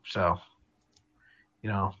executive. So,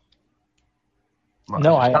 No,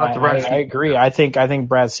 I agree. I think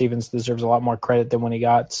Brad Stevens deserves a lot more credit than when he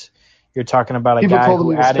got. You're talking about a guy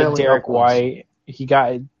who added Derek White. He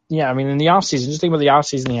got, in the offseason, just think about the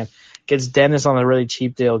offseason he had. Gets Dennis on a really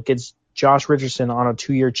cheap deal. Gets Josh Richardson on a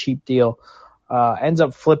 2-year cheap deal. Ends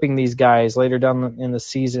up flipping these guys later down in the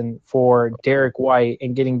season for Derek White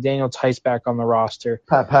and getting Daniel Tice back on the roster.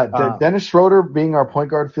 Pat, Dennis Schroeder being our point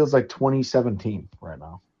guard feels like 2017 right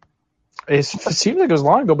now. It seems like it was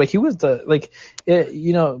long ago, but he was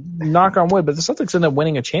knock on wood, but the Celtics end up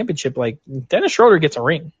winning a championship. Like, Dennis Schroeder gets a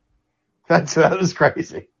ring. That is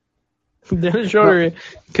crazy. Dennis Schroeder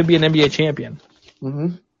could be an NBA champion.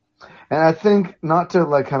 Mm-hmm. And I think, not to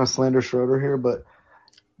like kind of slander Schroeder here, but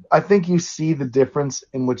I think you see the difference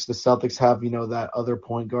in which the Celtics have, that other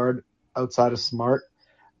point guard outside of Smart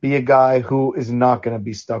be a guy who is not going to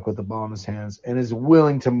be stuck with the ball in his hands and is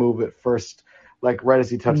willing to move it first, like right as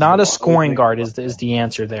he touches Not the a ball. scoring guard is the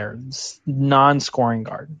answer there. It's non-scoring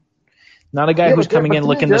guard. Not a guy who's coming in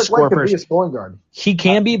looking to score White first. Be a scoring guard. He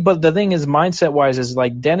can be, but the thing is, mindset-wise, is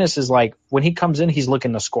like Dennis is like, when he comes in, he's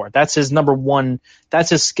looking to score. That's his number one. That's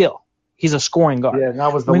his skill. He's a scoring guard. Yeah, and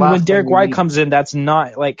that was the when Derek White comes in, that's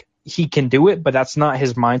not like he can do it, but that's not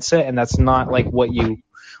his mindset, and that's not like what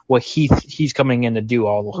he's coming in to do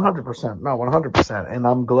all the time. 100%. No, 100%. And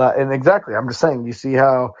I'm glad. And exactly, I'm just saying, you see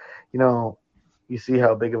how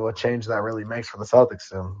big of a change that really makes for the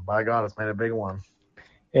Celtics. And by God, it's made a big one.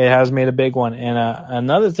 It has made a big one. And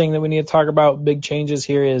another thing that we need to talk about, big changes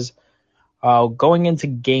here, is going into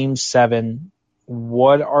Game 7,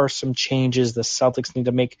 what are some changes the Celtics need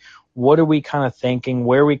to make? What are we kind of thinking?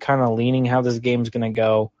 Where are we kind of leaning how this game's going to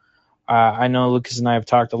go? I know Lucas and I have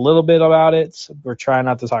talked a little bit about it. So we're trying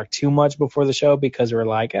not to talk too much before the show because we're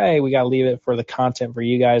like, hey, we got to leave it for the content for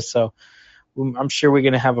you guys. So I'm sure we're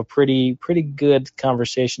going to have a pretty good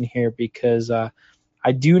conversation here because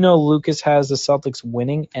I do know Lucas has the Celtics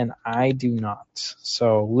winning, and I do not.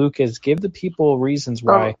 So, Lucas, give the people reasons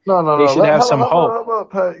why they should have some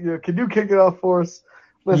hope. Can you kick it off for us?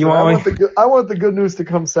 Listen, I want the good news to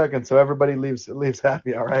come second, so everybody leaves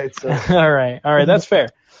happy. All right. So. all right. That's fair.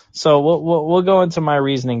 So we'll go into my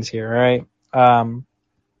reasonings here. All right.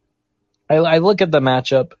 I look at the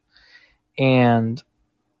matchup, and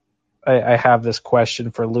I have this question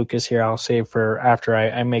for Lucas here. I'll save for after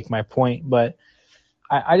I make my point, but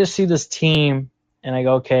I just see this team, and I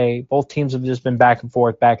go, okay, both teams have just been back and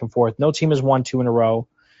forth. No team has won 2 in a row,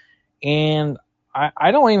 and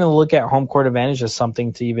I don't even look at home court advantage as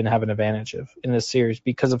something to even have an advantage of in this series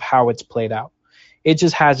because of how it's played out. It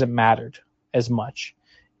just hasn't mattered as much.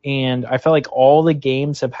 And I feel like all the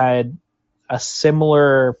games have had a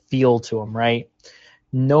similar feel to them, right?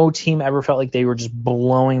 No team ever felt like they were just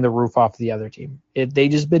blowing the roof off the other team. They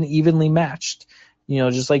just been evenly matched,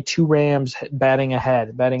 just like 2 Rams batting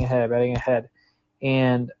ahead.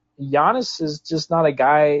 And Giannis is just not a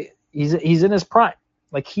guy. He's in his prime.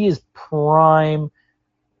 Like, he is prime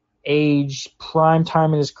age, prime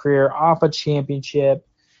time in his career, off a championship,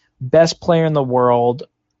 best player in the world.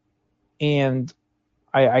 And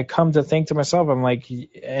I come to think to myself, I'm like,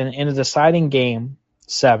 in a deciding game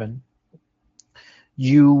 7,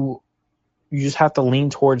 you just have to lean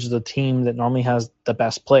towards the team that normally has the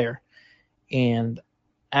best player. And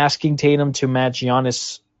asking Tatum to match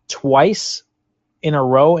Giannis twice in a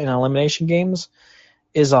row in elimination games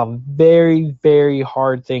is a very, very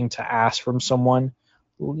hard thing to ask from someone,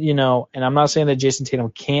 and I'm not saying that Jason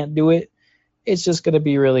Tatum can't do it. It's just going to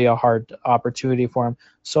be really a hard opportunity for him.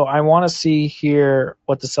 So I want to see here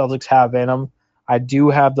what the Celtics have in them. I do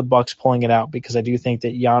have the Bucks pulling it out because I do think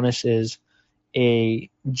that Giannis is a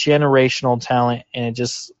generational talent, and it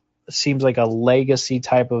just seems like a legacy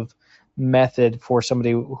type of method for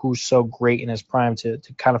somebody who's so great in his prime to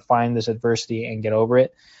kind of find this adversity and get over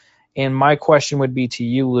it. And my question would be to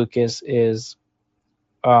you, Lucas, is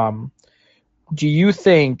do you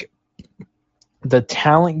think the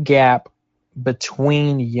talent gap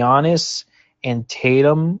between Giannis and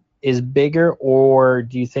Tatum is bigger, or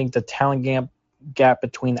do you think the talent gap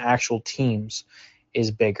between the actual teams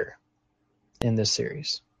is bigger in this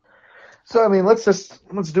series? So, I mean, let's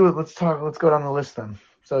do it. Let's go down the list then.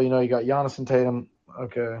 So, you got Giannis and Tatum.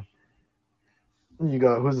 Okay. You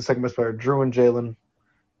got, who's the second best player? Drew and Jalen.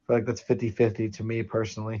 I feel like that's 50-50 to me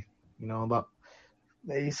personally. About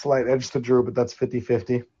a slight edge to Drew, but that's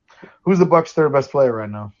 50-50. Who's the Bucks' third best player right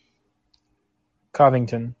now?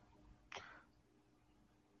 Covington.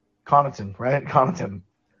 Connaughton, right? Connaughton.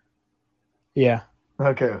 Yeah.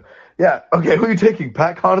 Okay. Yeah. Okay. Who are you taking?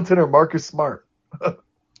 Pat Connaughton or Marcus Smart?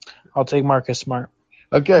 I'll take Marcus Smart.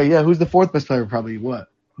 Okay. Yeah. Who's the fourth best player? Probably what?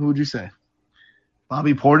 Who would you say?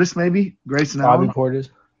 Bobby Portis, maybe? Grayson Allen? Bobby Portis.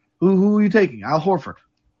 Who are you taking? Al Horford.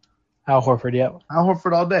 Al Horford, yeah. Al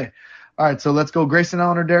Horford all day. All right. So let's go Grayson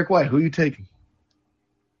Allen or Derek White. Who are you taking?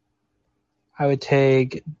 I would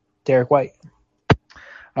take Derek White.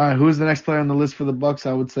 All right, who's the next player on the list for the Bucks?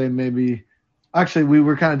 I would say maybe – actually, we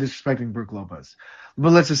were kind of disrespecting Brook Lopez.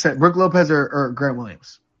 But let's just say Brook Lopez or Grant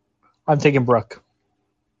Williams. I'm taking Brook.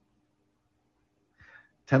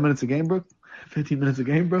 10 minutes a game, Brook? 15 minutes a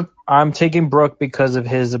game, bro. I'm taking Brook because of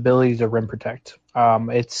his ability to rim protect. And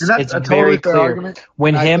that's It's a very totally fair clear argument.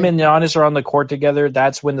 when And I him think, and Giannis are on the court together.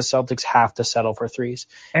 That's when the Celtics have to settle for threes.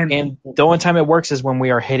 and And the only time it works is when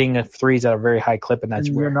we are hitting threes at a very high clip, and that's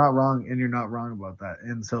and you're rare. not wrong, about that.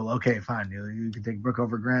 And so, okay, fine, you can take Brook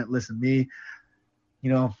over Grant. Listen,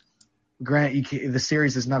 Grant, the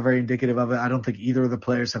series is not very indicative of it. I don't think either of the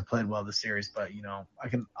players have played well this series, but I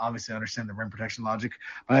can obviously understand the rim protection logic.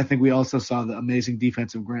 But I think we also saw the amazing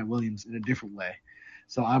defense of Grant Williams in a different way.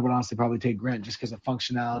 So I would honestly probably take Grant just because of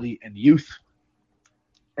functionality and youth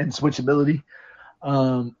and switchability.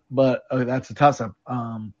 But that's a toss-up.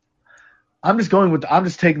 I'm just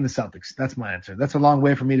taking the Celtics. That's my answer. That's a long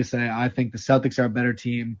way for me to say I think the Celtics are a better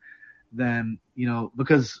team than,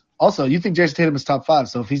 because also you think Jason Tatum is top 5.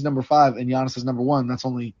 So if he's number 5 and Giannis is number 1, it's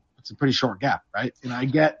a pretty short gap, right? And I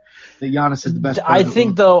get that Giannis is the best player. I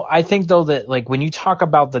think though that like when you talk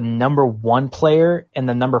about the number 1 player and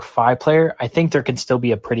the number 5 player, I think there can still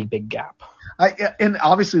be a pretty big gap. And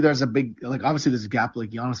obviously there's a gap. Like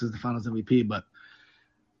Giannis is the Finals MVP, but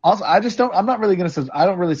also I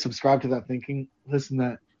don't really subscribe to that thinking. Listen,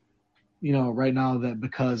 that right now that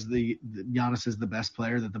because the Giannis is the best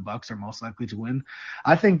player, that the Bucks are most likely to win.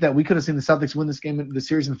 I think that we could have seen the Celtics win the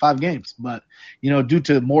series in 5 games, but due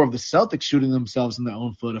to more of the Celtics shooting themselves in their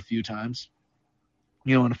own foot a few times,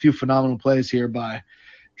 and a few phenomenal plays here by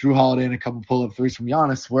Drew Holiday and a couple pull-up threes from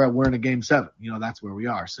Giannis, we're in a game 7. That's where we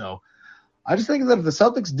are. So I just think that if the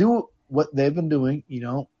Celtics do what they've been doing,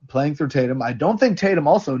 playing through Tatum, I don't think Tatum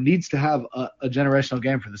also needs to have a generational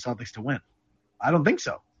game for the Celtics to win. I don't think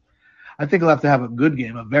so. I think he'll have to have a good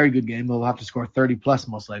game, a very good game. He'll have to score 30 plus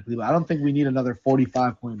most likely, but I don't think we need another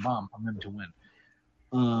 45-point bomb from him to win.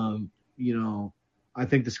 I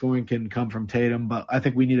think the scoring can come from Tatum, but I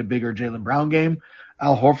think we need a bigger Jaylen Brown game.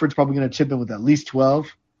 Al Horford's probably going to chip in with at least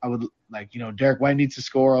 12. I would Derek White needs to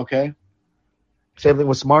score, okay? Same thing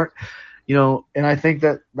with Smart, and I think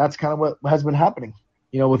that that's kind of what has been happening.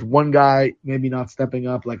 With one guy maybe not stepping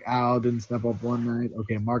up, like Al didn't step up one night.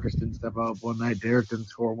 Okay, Marcus didn't step up one night. Derek didn't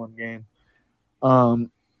score one game.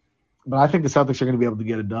 But I think the Celtics are going to be able to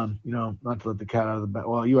get it done. Not to let the cat out of the bag.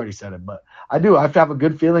 Well, you already said it, but I do. I have to have a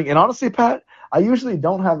good feeling. And honestly, Pat, I usually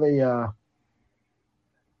don't have a.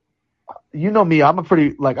 You know me. I'm a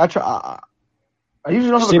pretty I try. I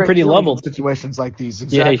usually don't have a great pretty feeling leveled in situations like these.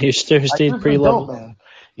 Exactly. Yeah, you stay pretty leveled, man.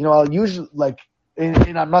 I'll usually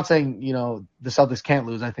And I'm not saying, the Celtics can't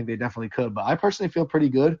lose. I think they definitely could. But I personally feel pretty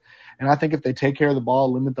good. And I think if they take care of the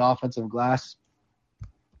ball, limit the offensive glass,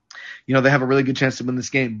 they have a really good chance to win this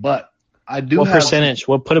game. But I do have – percentage?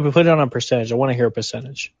 Well, put it on a percentage. I want to hear a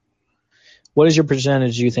percentage. What is your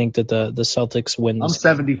percentage you think that the Celtics win this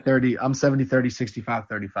game? 70-30. I'm 70-30,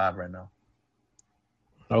 65-35 right now.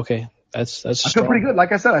 Okay. That's I feel pretty good.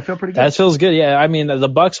 Like I said, I feel pretty good. That feels good. Yeah, I mean, the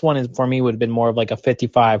Bucks one for me would have been more of like a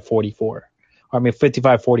 55-44. I mean,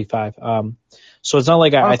 55-45. So it's not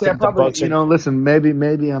like I think the Bucks are. Listen, maybe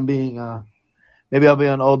I'm being, maybe I'll be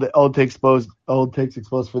on old takes exposed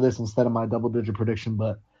for this instead of my double digit prediction.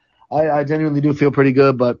 But I genuinely do feel pretty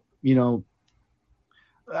good. But 60-40,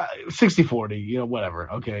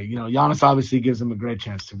 whatever. Okay, Giannis obviously gives them a great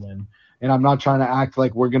chance to win. And I'm not trying to act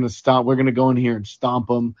like we're gonna go in here and stomp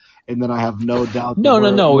them, and then I have no doubt.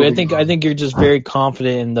 No. I think you're just very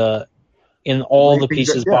confident in all the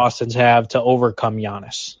pieces Boston's have to overcome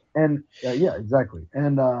Giannis. And yeah, exactly.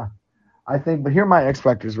 And I think, but here are my X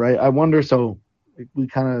factors, right? I wonder. So we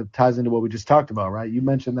kind of ties into what we just talked about, right? You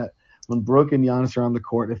mentioned that when Brook and Giannis are on the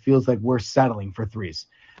court, it feels like we're settling for threes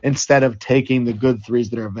instead of taking the good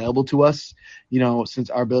threes that are available to us.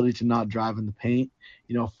 Since our ability to not drive in the paint,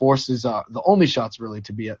 forces the only shots really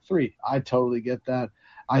to be at 3. I totally get that.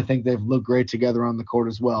 I think they've looked great together on the court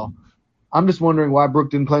as well. I'm just wondering why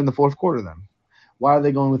Brook didn't play in the fourth quarter then. Why are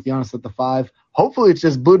they going with Giannis at the 5? Hopefully it's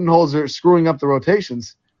just Budenholzer screwing up the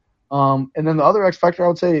rotations. And then the other X factor, I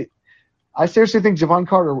would say, I seriously think Javon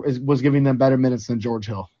Carter was giving them better minutes than George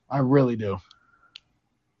Hill. I really do.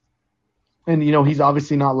 And, he's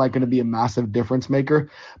obviously not going to be a massive difference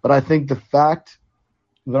maker, but I think the fact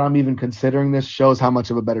that I'm even considering this shows how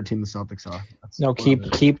much of a better team the Celtics are.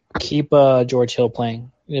 Keep George Hill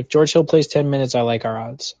playing. If George Hill plays 10 minutes, I like our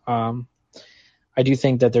odds. I do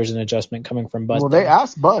think that there's an adjustment coming from Bud. Well, they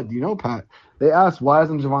asked Bud, Pat. They asked, why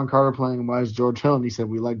isn't Javon Carter playing and why is George Hill? And he said,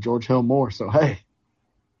 we like George Hill more. So, hey,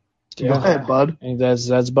 go ahead, Bud.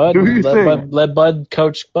 That's Bud. Let Bud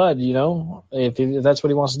coach Bud, If that's what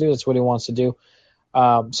he wants to do, that's what he wants to do.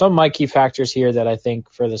 Some of my key factors here that I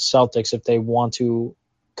think for the Celtics, if they want to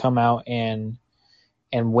come out and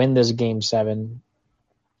win this Game 7,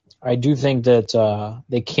 I do think that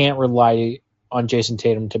they can't rely on Jason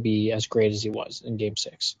Tatum to be as great as he was in Game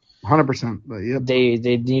 6. 100%. But yep. They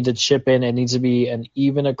need to chip in. It needs to be an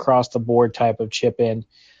even across the board type of chip in.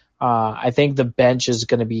 I think the bench is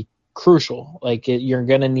going to be crucial. You're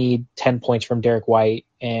going to need 10 points from Derek White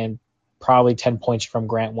and probably 10 points from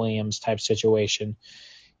Grant Williams type situation.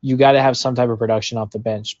 You got to have some type of production off the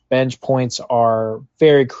bench. Bench points are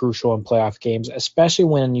very crucial in playoff games, especially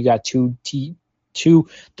when you got two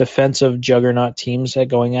defensive juggernaut teams that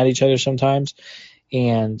going at each other sometimes.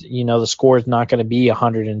 And, the score is not going to be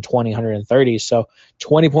 120, 130. So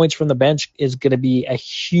 20 points from the bench is going to be a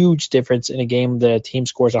huge difference in a game the team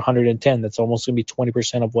scores 110. That's almost going to be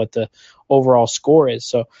 20% of what the overall score is.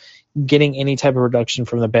 So getting any type of reduction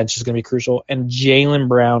from the bench is going to be crucial. And Jaylen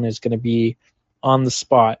Brown is going to be on the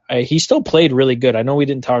spot. He still played really good. I know we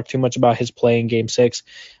didn't talk too much about his play in Game 6,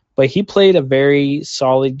 but he played a very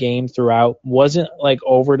solid game throughout. Wasn't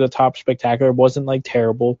over the top spectacular. Wasn't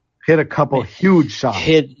terrible. Hit a couple huge shots.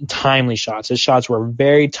 Hit timely shots. His shots were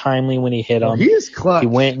very timely when he hit them. He is clutch. He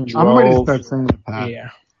went and drove. I'm ready to start saying that.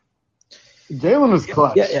 Yeah. Jaylen is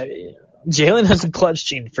clutch. Yeah. Jaylen has a clutch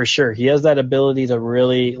gene for sure. He has that ability to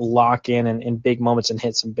really lock in big moments and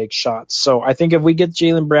hit some big shots. So I think if we get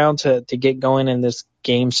Jaylen Brown to get going in this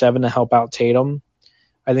Game 7 to help out Tatum,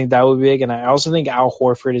 I think that would be big. And I also think Al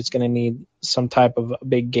Horford is going to need some type of a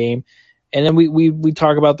big game. And then we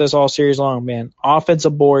talk about this all series long, man.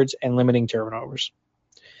 Offensive boards and limiting turnovers.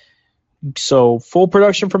 So full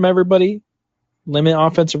production from everybody, limit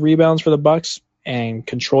offensive rebounds for the Bucks, and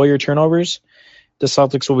control your turnovers. The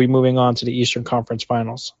Celtics will be moving on to the Eastern Conference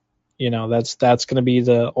Finals. That's going to be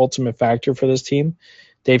the ultimate factor for this team.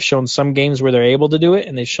 They've shown some games where they're able to do it,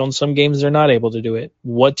 and they've shown some games they're not able to do it.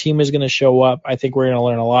 What team is going to show up? I think we're going to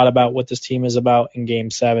learn a lot about what this team is about in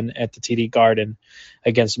Game 7 at the TD Garden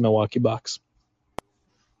against the Milwaukee Bucks.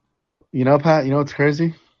 Pat, what's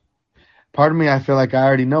crazy? Part of me, I feel like I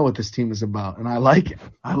already know what this team is about, and I like it.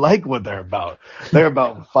 I like what they're about. They're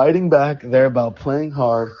about fighting back. They're about playing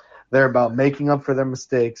hard. They're about making up for their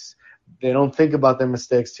mistakes. They don't think about their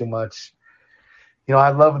mistakes too much.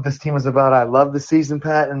 I love what this team is about. I love the season,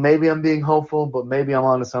 Pat, and maybe I'm being hopeful, but maybe I'm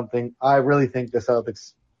onto something. I really think the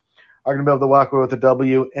Celtics are going to be able to walk away with a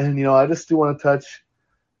W. And, I just do want to touch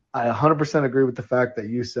 – I 100% agree with the fact that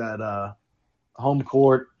you said home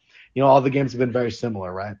court. All the games have been very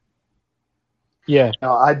similar, right? Yeah.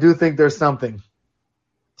 Now, I do think there's something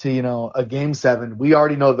to, a Game 7. We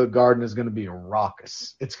already know the Garden is going to be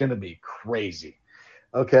raucous. It's going to be crazy,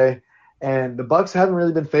 okay? And the Bucks haven't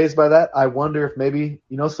really been fazed by that. I wonder if maybe,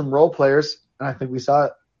 some role players, and I think we saw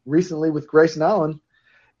it recently with Grayson Allen,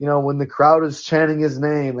 when the crowd is chanting his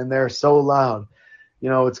name and they're so loud,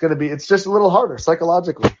 it's just a little harder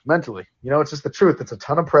psychologically, mentally. It's just the truth. It's a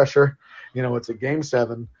ton of pressure. It's a Game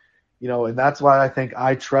 7, and that's why I think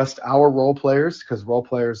I trust our role players, because role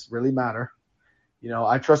players really matter.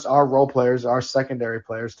 I trust our role players, our secondary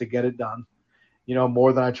players, to get it done.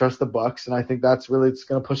 More than I trust the Bucks, and I think that's really it's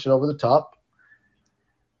going to push it over the top.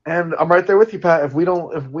 And I'm right there with you, Pat. If we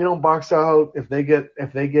don't box out, if they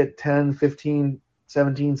get 10, 15,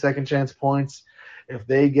 17 second chance points, if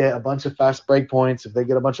they get a bunch of fast break points, if they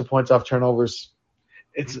get a bunch of points off turnovers,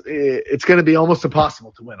 it's going to be almost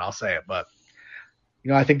impossible to win. I'll say it, but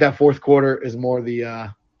I think that fourth quarter is more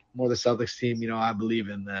the Celtics team. I believe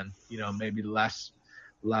in than maybe the last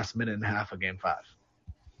minute and a half of Game 5.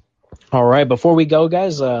 All right, before we go,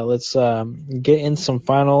 guys, let's get in some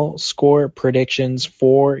final score predictions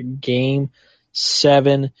for Game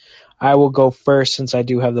 7. I will go first since I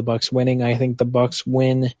do have the Bucks winning. I think the Bucks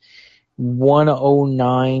win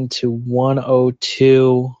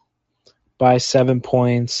 109-102 by 7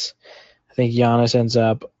 points. I think Giannis ends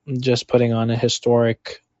up just putting on a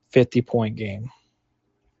historic 50-point game.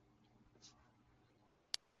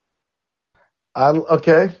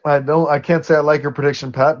 Okay. I can't say I like your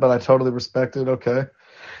prediction, Pat, but I totally respect it. Okay.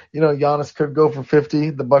 Giannis could go for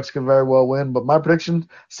 50. The Bucks could very well win, but my prediction,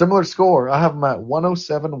 similar score. I have them at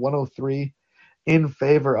 107-103 in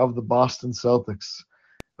favor of the Boston Celtics.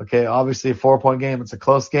 Okay. Obviously a 4-point game. It's a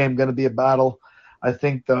close game, going to be a battle. I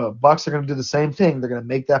think the Bucks are going to do the same thing. They're going to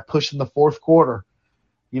make that push in the fourth quarter.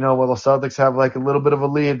 While the Celtics have a little bit of a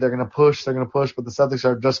lead, they're going to push, but the Celtics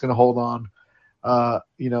are just going to hold on. To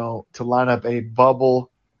line up a bubble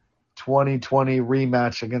 2020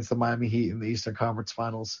 rematch against the Miami Heat in the Eastern Conference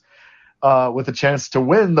Finals, with a chance to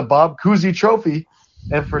win the Bob Cousy Trophy,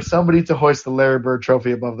 and for somebody to hoist the Larry Bird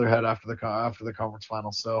Trophy above their head after the conference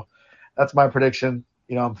finals. So that's my prediction.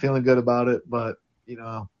 I'm feeling good about it, but it's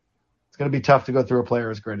going to be tough to go through a player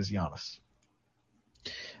as great as Giannis.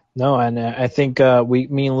 No, and I think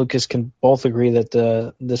me and Lucas can both agree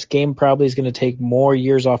that this game probably is going to take more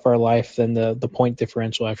years off our life than the point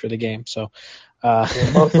differential after the game. So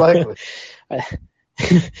Yeah, most likely.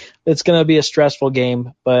 it's going to be a stressful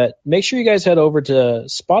game, but make sure you guys head over to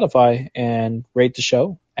Spotify and rate the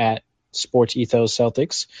show at Sports Ethos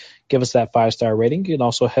Celtics. Give us that 5-star rating. You can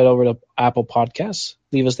also head over to Apple Podcasts,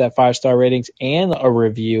 leave us that 5-star ratings and a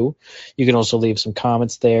review. You can also leave some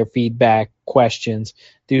comments there, feedback, questions,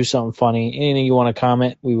 do something funny. Anything you want to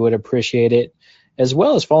comment, we would appreciate it, as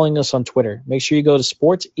well as following us on Twitter. Make sure you go to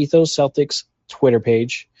Sports Ethos Celtics Twitter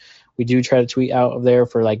page. We do try to tweet out of there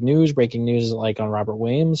for like news, breaking news, like on Robert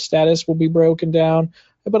Williams' status will be broken down,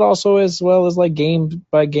 but also as well as like game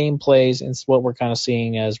by game plays and what we're kind of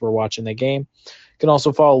seeing as we're watching the game. You can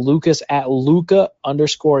also follow Lucas at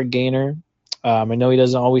Luca_Gainer. I know he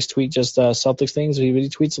doesn't always tweet just Celtics things, but he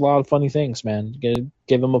tweets a lot of funny things, man.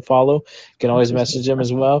 Give him a follow. You can always message him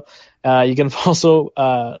as well. You can also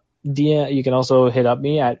you can also hit up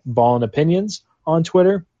me at Ballin' Opinions on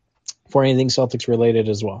Twitter for anything Celtics related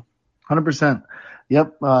as well. 100%.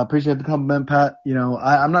 Yep. Appreciate the compliment, Pat.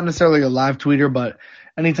 I'm not necessarily a live tweeter, but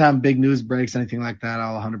anytime big news breaks, anything like that,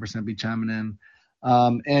 I'll 100% be chiming in.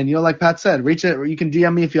 And like Pat said, reach it. You can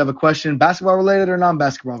DM me if you have a question, basketball related or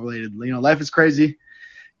non-basketball related. Life is crazy,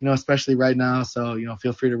 especially right now. So,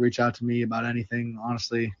 feel free to reach out to me about anything.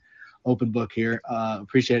 Honestly, open book here.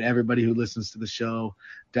 Appreciate everybody who listens to the show,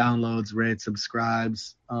 downloads, rates,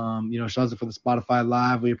 subscribes, shows up for the Spotify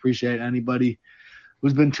live. We appreciate anybody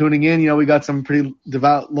who's been tuning in. We got some pretty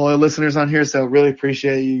devout, loyal listeners on here, so really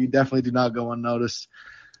appreciate you. You definitely do not go unnoticed.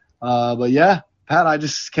 But yeah, Pat, I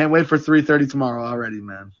just can't wait for 3:30 tomorrow already,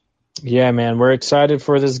 man. Yeah, man, we're excited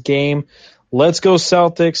for this game. Let's go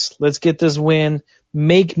Celtics. Let's get this win.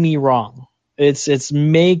 Make me wrong. It's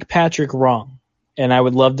make Patrick wrong, and I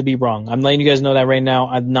would love to be wrong. I'm letting you guys know that right now.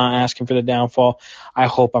 I'm not asking for the downfall. I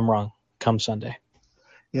hope I'm wrong come Sunday.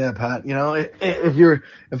 Yeah, Pat. If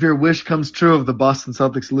your wish comes true of the Boston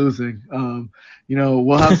Celtics losing,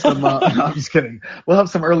 we'll have some. No, I'm just kidding. We'll have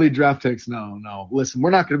some early draft picks. No. Listen, we're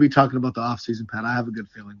not going to be talking about the offseason, Pat. I have a good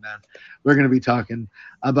feeling, man. We're going to be talking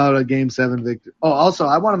about a Game 7 victory. Oh, also,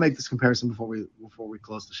 I want to make this comparison before we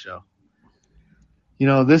close the show.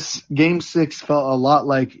 This Game 6 felt a lot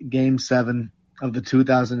like Game 7 of the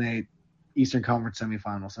 2008 Eastern Conference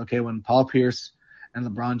semifinals. Okay, when Paul Pierce and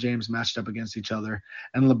LeBron James matched up against each other.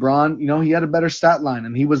 And LeBron, he had a better stat line,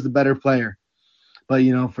 and he was the better player. But,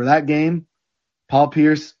 for that game, Paul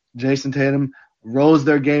Pierce, Jason Tatum rose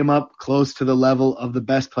their game up close to the level of the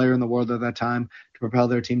best player in the world at that time to propel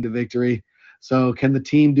their team to victory. So can the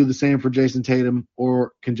team do the same for Jason Tatum,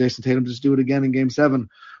 or can Jason Tatum just do it again in Game 7?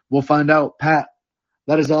 We'll find out. Pat,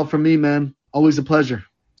 that is all from me, man. Always a pleasure.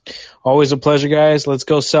 Always a pleasure, guys. Let's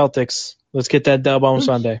go Celtics. Let's get that dub on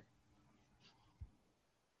Sunday.